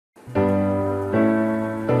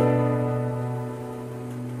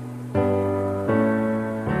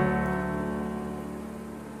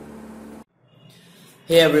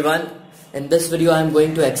Hey everyone, in this video I am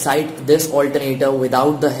going to excite this alternator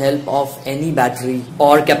without the help of any battery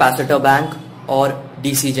or capacitor bank or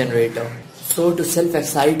DC generator. So to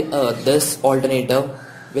self-excite this alternator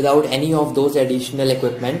without any of those additional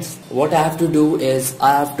equipments, what I have to do is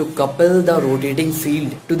I have to couple the rotating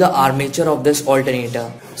field to the armature of this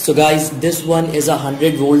alternator. So guys, this one is a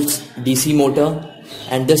 100 volts DC motor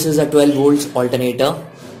and this is a 12 volts alternator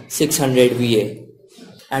 600 VA.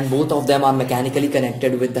 And both of them are mechanically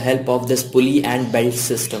connected with the help of this pulley and belt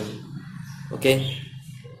system. Okay,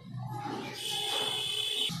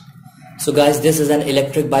 so guys, this is an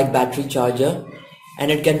electric bike battery charger and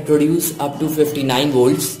it can produce up to 59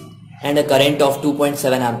 volts and a current of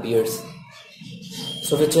 2.7 amperes,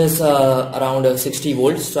 so which is around 60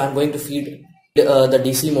 volts. So I'm going to feed the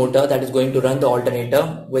DC motor that is going to run the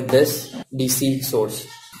alternator with this DC source.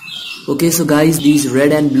 Okay, so guys, these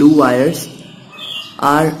red and blue wires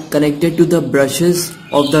are connected to the brushes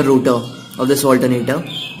of the rotor of this alternator.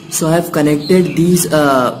 So I have connected these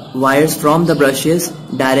wires from the brushes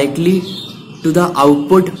directly to the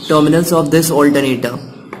output terminals of this alternator.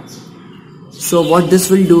 So what this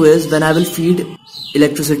will do is, when I will feed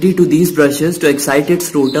electricity to these brushes to excite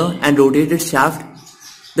its rotor and rotate its shaft,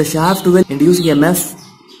 the shaft will induce EMF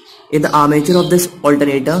in the armature of this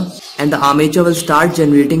alternator and the armature will start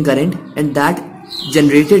generating current, and that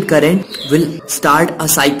generated current will start a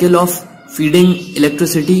cycle of feeding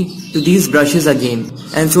electricity to these brushes again,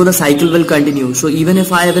 and so the cycle will continue. So even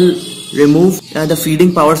if I will remove the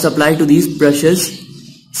feeding power supply to these brushes,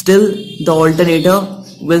 still the alternator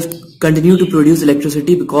will continue to produce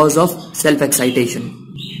electricity because of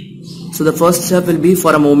self-excitation. So the first step will be,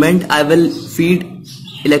 for a moment I will feed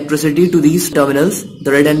electricity to these terminals,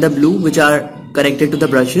 the red and the blue, which are connected to the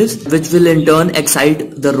brushes, which will in turn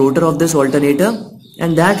excite the rotor of this alternator,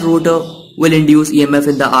 and that rotor will induce EMF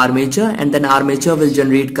in the armature, and then armature will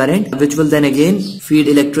generate current, which will then again feed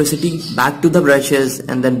electricity back to the brushes,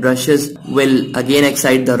 and then brushes will again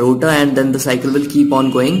excite the rotor, and then the cycle will keep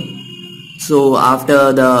on going. So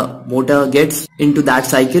after the motor gets into that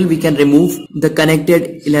cycle, we can remove the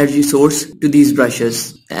connected energy source to these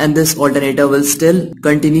brushes, and this alternator will still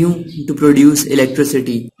continue to produce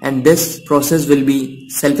electricity, and this process will be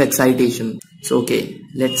self-excitation. So okay,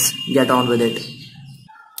 let's get on with it.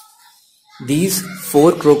 These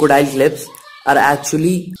 4 crocodile clips are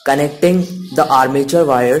actually connecting the armature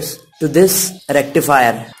wires to this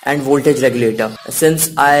rectifier and voltage regulator.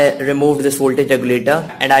 Since I removed this voltage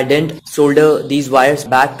regulator and I didn't solder these wires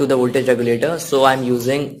back to the voltage regulator, so I'm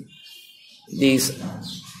using these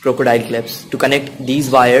crocodile clips to connect these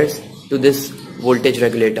wires to this voltage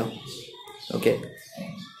regulator. Okay,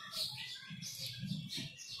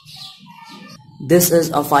 this is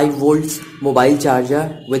a 5 volts mobile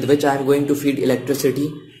charger with which I am going to feed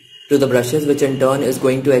electricity to the brushes, which in turn is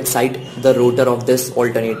going to excite the rotor of this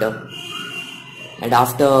alternator. And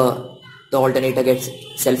after the alternator gets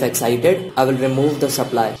self-excited, I will remove the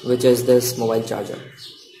supply, which is this mobile charger,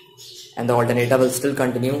 and the alternator will still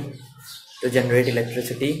continue to generate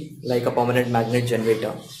electricity like a permanent magnet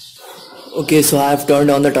generator. Okay, so I have turned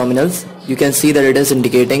on the terminals. You can see that it is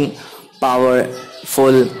indicating power,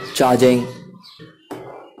 full, charging.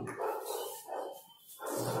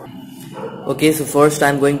 Okay, so first I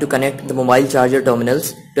am going to connect the mobile charger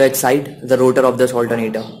terminals to excite the rotor of this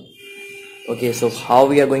alternator. Okay, so how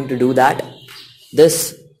we are going to do that?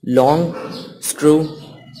 This long screw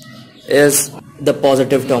is the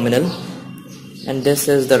positive terminal and this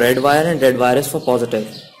is the red wire, and red wire is for positive.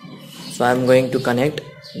 So I am going to connect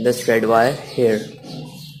this red wire here.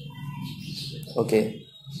 Okay,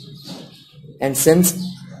 and since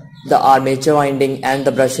the armature winding and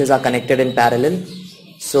the brushes are connected in parallel,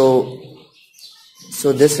 so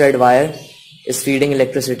this red wire is feeding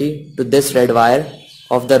electricity to this red wire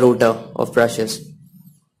of the rotor of brushes.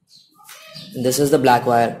 This is the black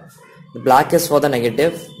wire. The black is for the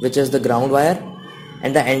negative, which is the ground wire,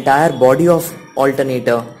 and the entire body of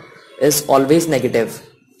alternator is always negative.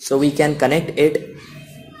 So we can connect it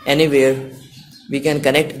anywhere. We can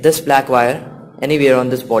connect this black wire anywhere on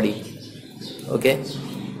this body. Okay.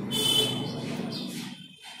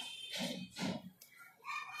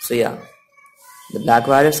 So yeah, the black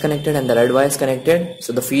wire is connected and the red wire is connected,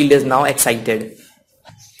 so the field is now excited.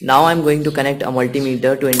 Now I'm going to connect a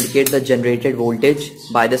multimeter to indicate the generated voltage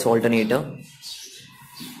by this alternator.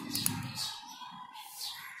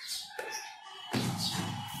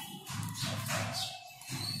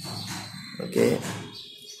 Okay,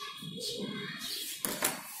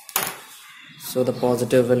 so the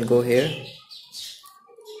positive will go here.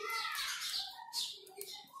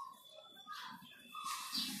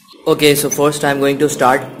 Okay, so first I'm going to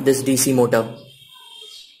start this DC motor.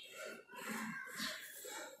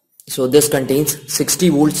 So this contains 60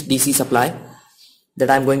 volts DC supply that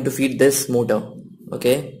I'm going to feed this motor.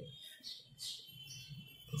 Okay,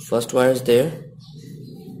 first wire is there.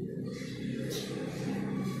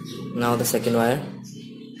 Now the second wire.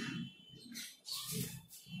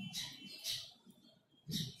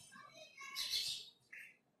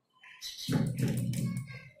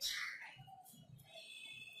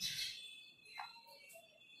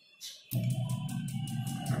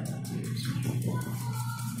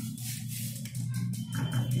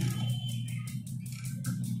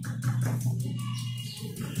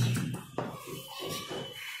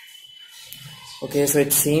 Okay, so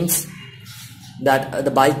it seems that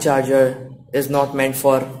the bike charger is not meant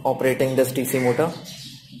for operating this DC motor,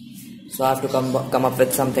 so I have to come up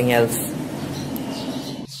with something else.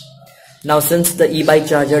 Now since the e-bike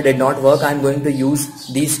charger did not work, I am going to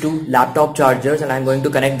use these two laptop chargers and I am going to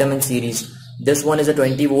connect them in series. This one is a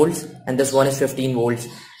 20 volts and this one is 15 volts.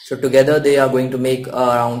 So together they are going to make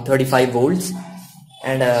around 35 volts,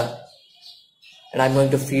 and I'm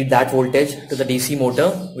going to feed that voltage to the DC motor,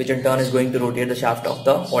 which in turn is going to rotate the shaft of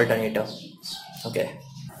the alternator.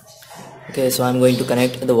 Okay, so I'm going to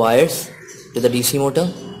connect the wires to the DC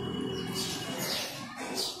motor.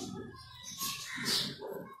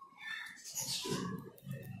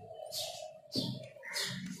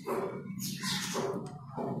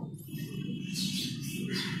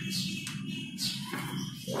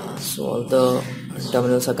 So all the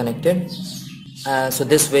terminals are connected. So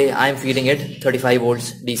this way I am feeding it 35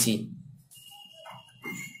 volts DC.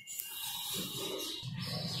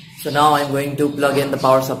 So now I am going to plug in the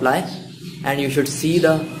power supply and you should see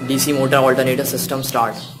the DC motor alternator system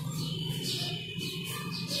start.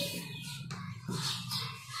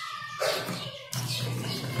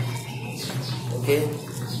 Okay,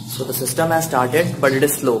 so the system has started but it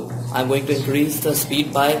is slow. I am going to increase the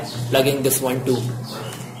speed by plugging this one too.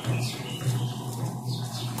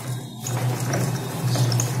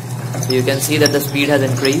 So you can see that the speed has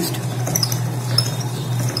increased.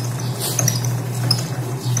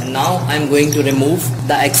 And now I am going to remove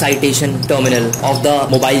the excitation terminal of the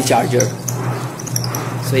mobile charger.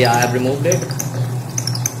 So yeah, I have removed it.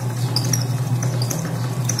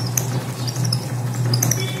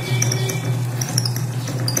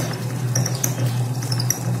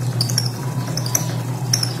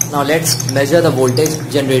 Now let's measure the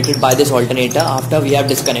voltage generated by this alternator after we have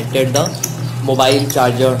disconnected the mobile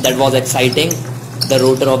charger that was exciting the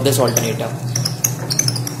rotor of this alternator.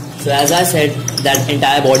 So as I said, that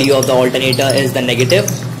entire body of the alternator is the negative.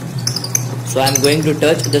 So I am going to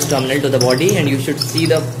touch this terminal to the body and you should see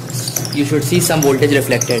some voltage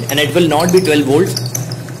reflected, and it will not be 12 volts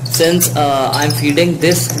since I am feeding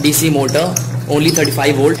this DC motor only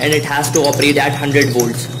 35 volts and it has to operate at 100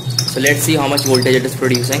 volts. So let's see how much voltage it is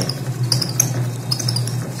producing.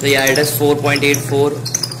 So yeah, it is 4.84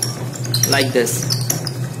 like this,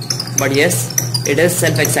 but yes, it is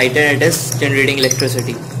self-excited and it is generating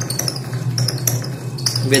electricity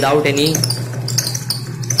without any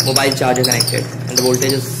mobile charger connected, and the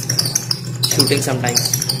voltage is shooting sometimes.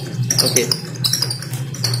 Okay,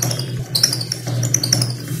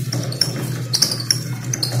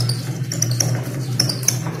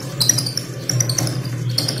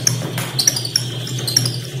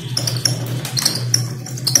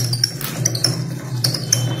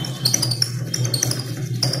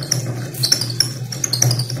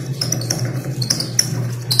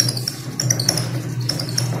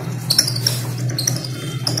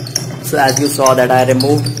 so as you saw that I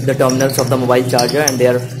removed the terminals of the mobile charger and they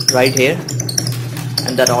are right here,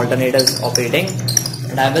 and that alternator is operating,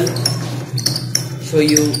 and I will show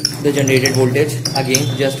you the generated voltage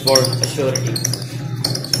again just for surety.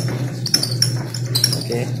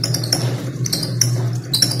 Okay,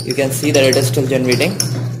 you can see that it is still generating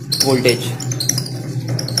voltage.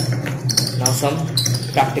 Now some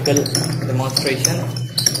practical demonstration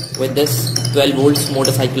with this 12 volts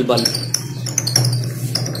motorcycle bulb.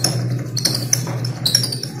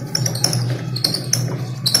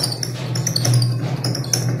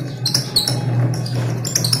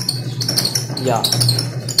 Yeah,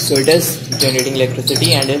 so it is generating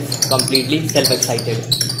electricity and is completely self-excited.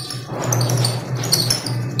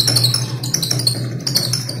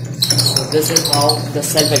 So this is how the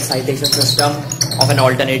self-excitation system of an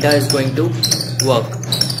alternator is going to work.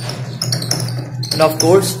 And of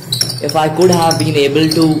course, if I could have been able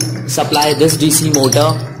to supply this DC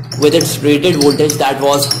motor with its rated voltage that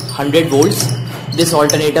was 100 volts, this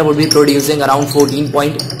alternator would be producing around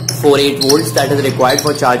 14.48 volts that is required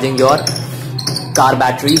for charging your car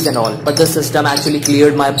batteries and all. But the system actually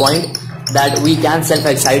cleared my point that we can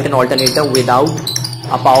self-excite an alternator without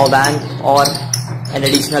a power bank or an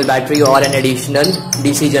additional battery or an additional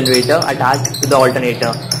DC generator attached to the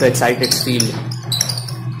alternator to excite its field.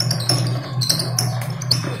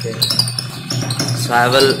 Okay. So I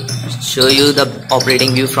will show you the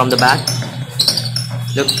operating view from the back.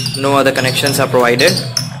 Look, no other connections are provided.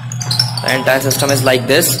 The entire system is like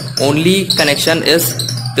this. Only connection is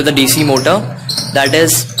to the DC motor, that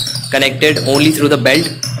is connected only through the belt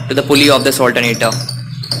to the pulley of this alternator.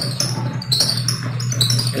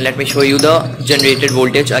 And let me show you the generated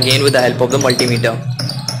voltage again with the help of the multimeter.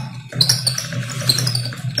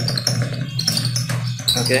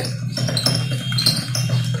 Okay.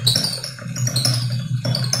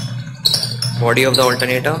 Body of the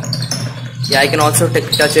alternator. Yeah, I can also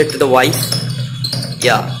touch it to the vice.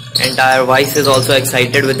 Yeah, entire vice is also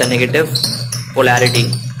excited with the negative polarity.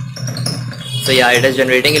 So yeah, it is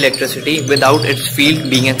generating electricity without its field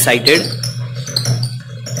being excited.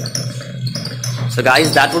 So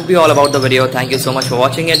guys, that would be all about the video. Thank you so much for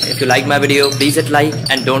watching it. If you like my video, please hit like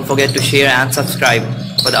and don't forget to share and subscribe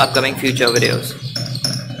for the upcoming future videos.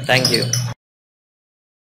 Thank you.